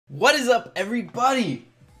What is up, everybody?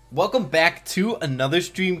 Welcome back to another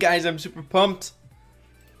stream, guys. I'm super pumped.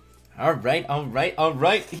 Alright. Get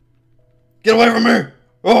away from me!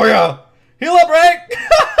 Oh yeah! Heal up, right?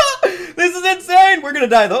 This is insane! We're gonna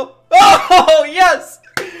die though. Oh yes!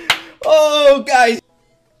 Oh guys!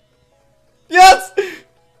 Yes!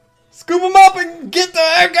 Scoop him up and get the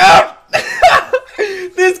heck out!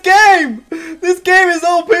 This game is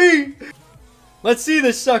OP! Let's see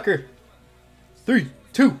this sucker. 3,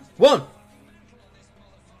 2, 1.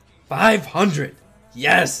 500.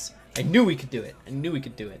 Yes! I knew we could do it.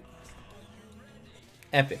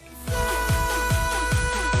 Epic.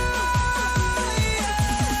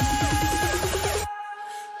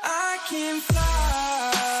 I can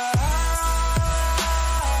fly.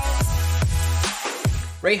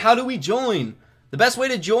 Right, how do we join? The best way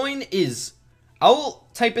to join is, I'll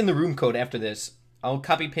type in the room code after this. I'll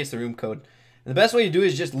copy paste the room code. And the best way to do it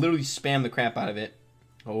is just literally spam the crap out of it.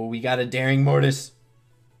 Oh, we got a daring mortis.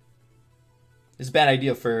 It's a bad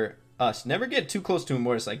idea for us. Never get too close to a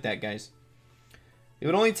mortis like that, guys. It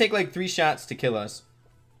would only take like 3 shots to kill us.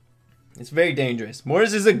 It's very dangerous.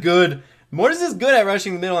 Mortis is good at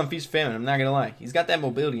rushing the middle on Feast Famine, I'm not gonna lie. He's got that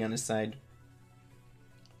mobility on his side.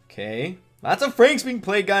 Okay. Lots of Franks being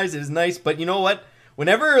played, guys. It is nice, but you know what?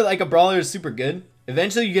 Whenever like a brawler is super good,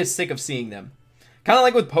 eventually you get sick of seeing them. Kind of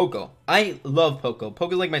like with Poco. I love Poco.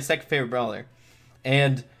 Poco's like my second favorite brawler.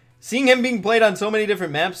 And seeing him being played on so many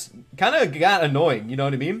different maps kind of got annoying, you know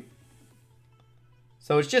what I mean?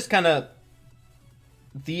 So it's just kind of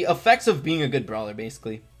the effects of being a good brawler,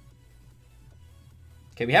 basically.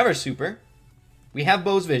 Okay, we have our super. We have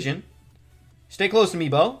Bo's vision. Stay close to me,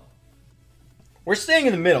 Bo. We're staying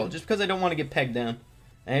in the middle, just because I don't want to get pegged down.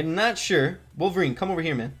 I'm not sure. Wolverine, come over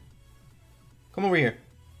here, man. Come over here.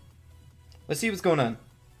 Let's see what's going on.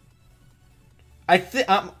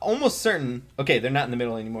 I'm almost certain. Okay, they're not in the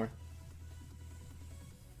middle anymore.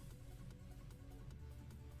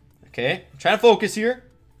 Okay, I'm trying to focus here.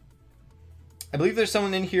 I believe there's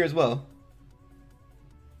someone in here as well.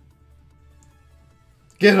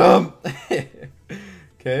 Get him!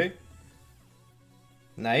 Okay.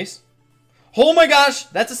 Nice. Oh my gosh!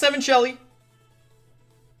 That's a 7 Shelly.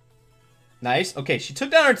 Nice. Okay, she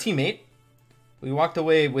took down our teammate. We walked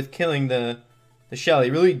away with killing the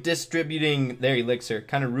Shelly. Really distributing their elixir.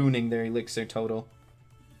 Kind of ruining their elixir total.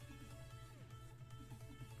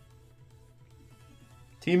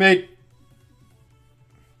 Teammate.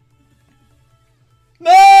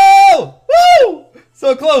 No! Woo!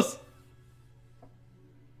 So close.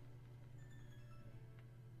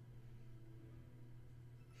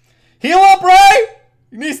 Heal up, Ray!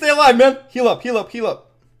 You need to stay alive, man. Heal up. Get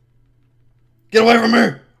away from me.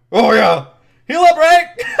 Oh, yeah. Heal up, Ray.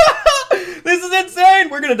 This is insane.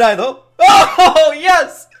 We're gonna die, though. Oh,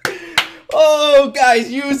 yes. Oh,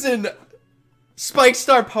 guys, using Spike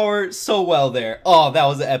Star power so well there. Oh, that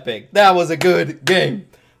was epic. That was a good game.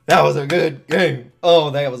 Oh,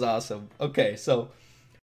 that was awesome. Okay, so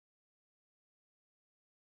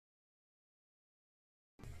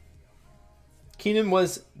Keenan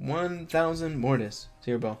was 1,000 Mortis.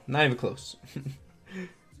 Zero. Not even close.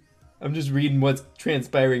 I'm just reading what's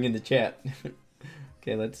transpiring in the chat.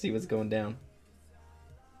 Okay, let's see what's going down.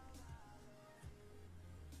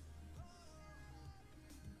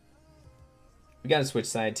 We gotta switch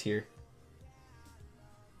sides here.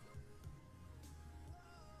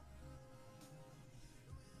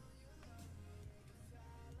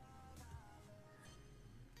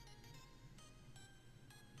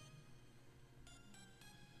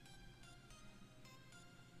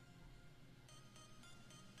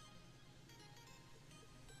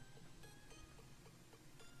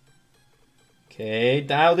 Okay,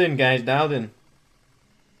 dialed in, guys, dialed in.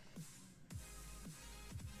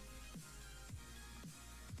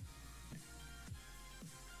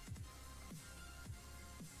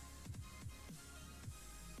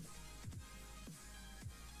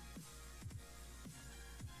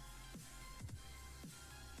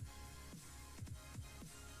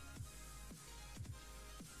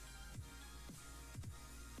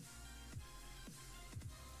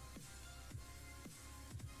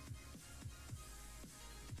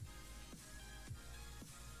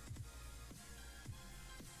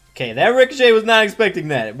 Okay, that Ricochet was not expecting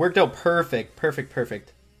that. It worked out perfect.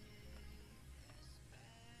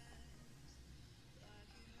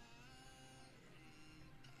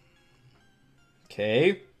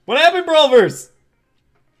 Okay. What happened, Brawlers?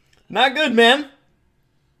 Not good, man.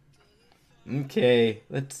 Okay,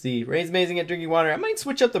 let's see. Ray's amazing at drinking water. I might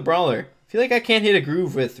switch up the Brawler. I feel like I can't hit a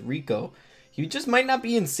groove with Rico. He just might not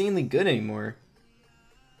be insanely good anymore.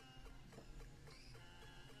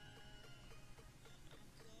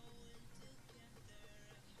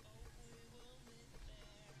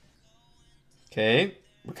 Okay.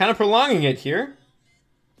 We're kind of prolonging it here.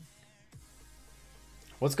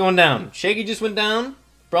 What's going down? Shaggy just went down.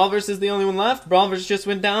 Brawlers is the only one left. Brawlers just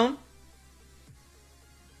went down.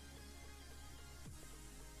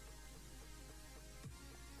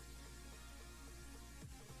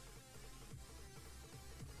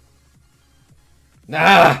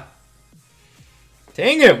 Ah!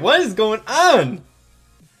 Dang it, what is going on?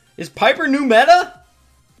 Is Piper new meta?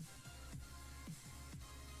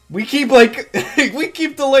 We keep like, we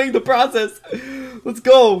keep delaying the process. Let's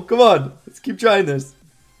go, come on. Let's keep trying this.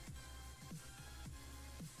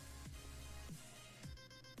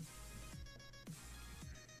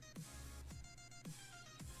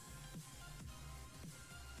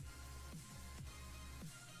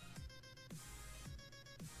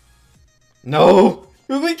 No!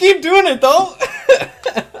 We keep doing it though!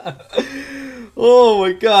 Oh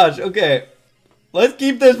my gosh, okay. Let's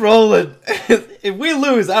keep this rolling. If we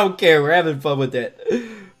lose, I don't care. We're having fun with it.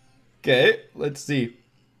 Okay, let's see.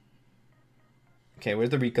 Okay, where's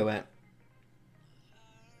the Rico at?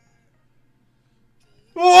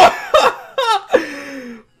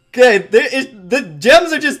 Okay, the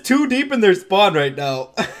gems are just too deep in their spawn right now.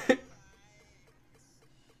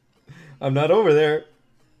 I'm not over there.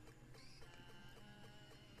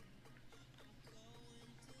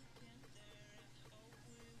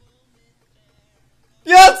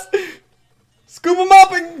 Yes! Scoop them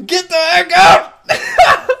up and get the heck out!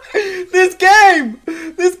 This game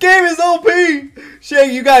is OP!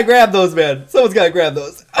 Shay, you gotta grab those, man. Someone's gotta grab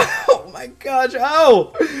those. Oh my gosh,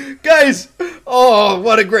 how? Guys, oh,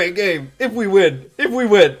 what a great game. If we win.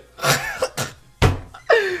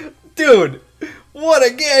 Dude, what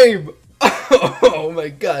a game. Oh my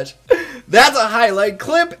gosh. That's a highlight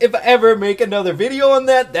clip. If I ever make another video on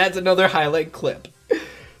that, that's another highlight clip.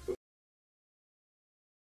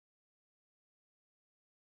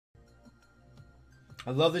 I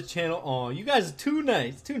love this channel. Oh, you guys are too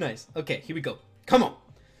nice. Too nice. Okay, here we go. Come on.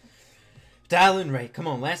 Dial in right. Come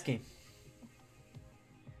on, last game.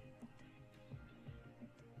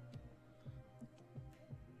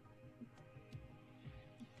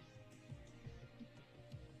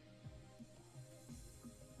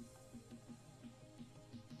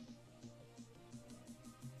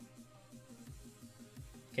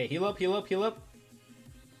 Okay, heal up, heal up, heal up.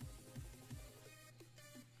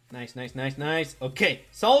 Nice, nice, nice, nice. Okay,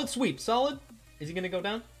 solid sweep. Solid. Is he going to go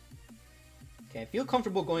down? Okay, I feel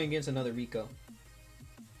comfortable going against another Rico.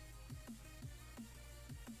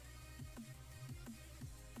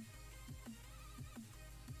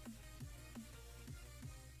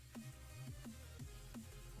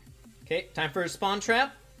 Okay, time for a spawn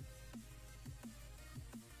trap.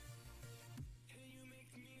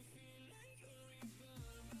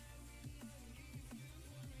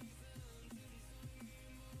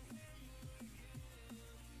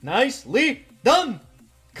 Nicely done!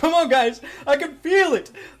 Come on, guys! I can feel it!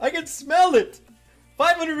 I can smell it!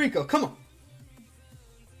 500 Rico, come on!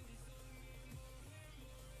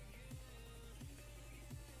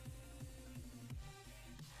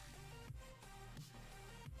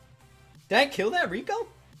 Did I kill that Rico?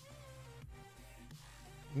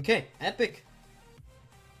 Okay, epic.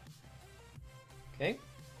 Okay.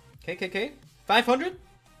 Okay. 500?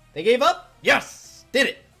 They gave up? Yes! Did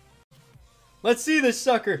it! Let's see this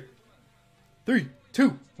sucker. 3,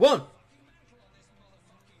 2, 1.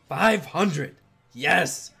 500.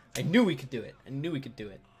 Yes. I knew we could do it. I knew we could do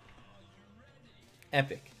it.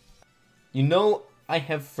 Epic. You know I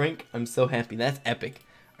have Frank. I'm so happy. That's epic.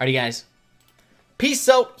 Alrighty, guys. Peace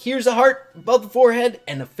out. Here's a heart above the forehead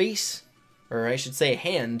and a face, or I should say a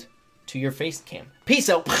hand, to your face cam. Peace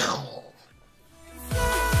out.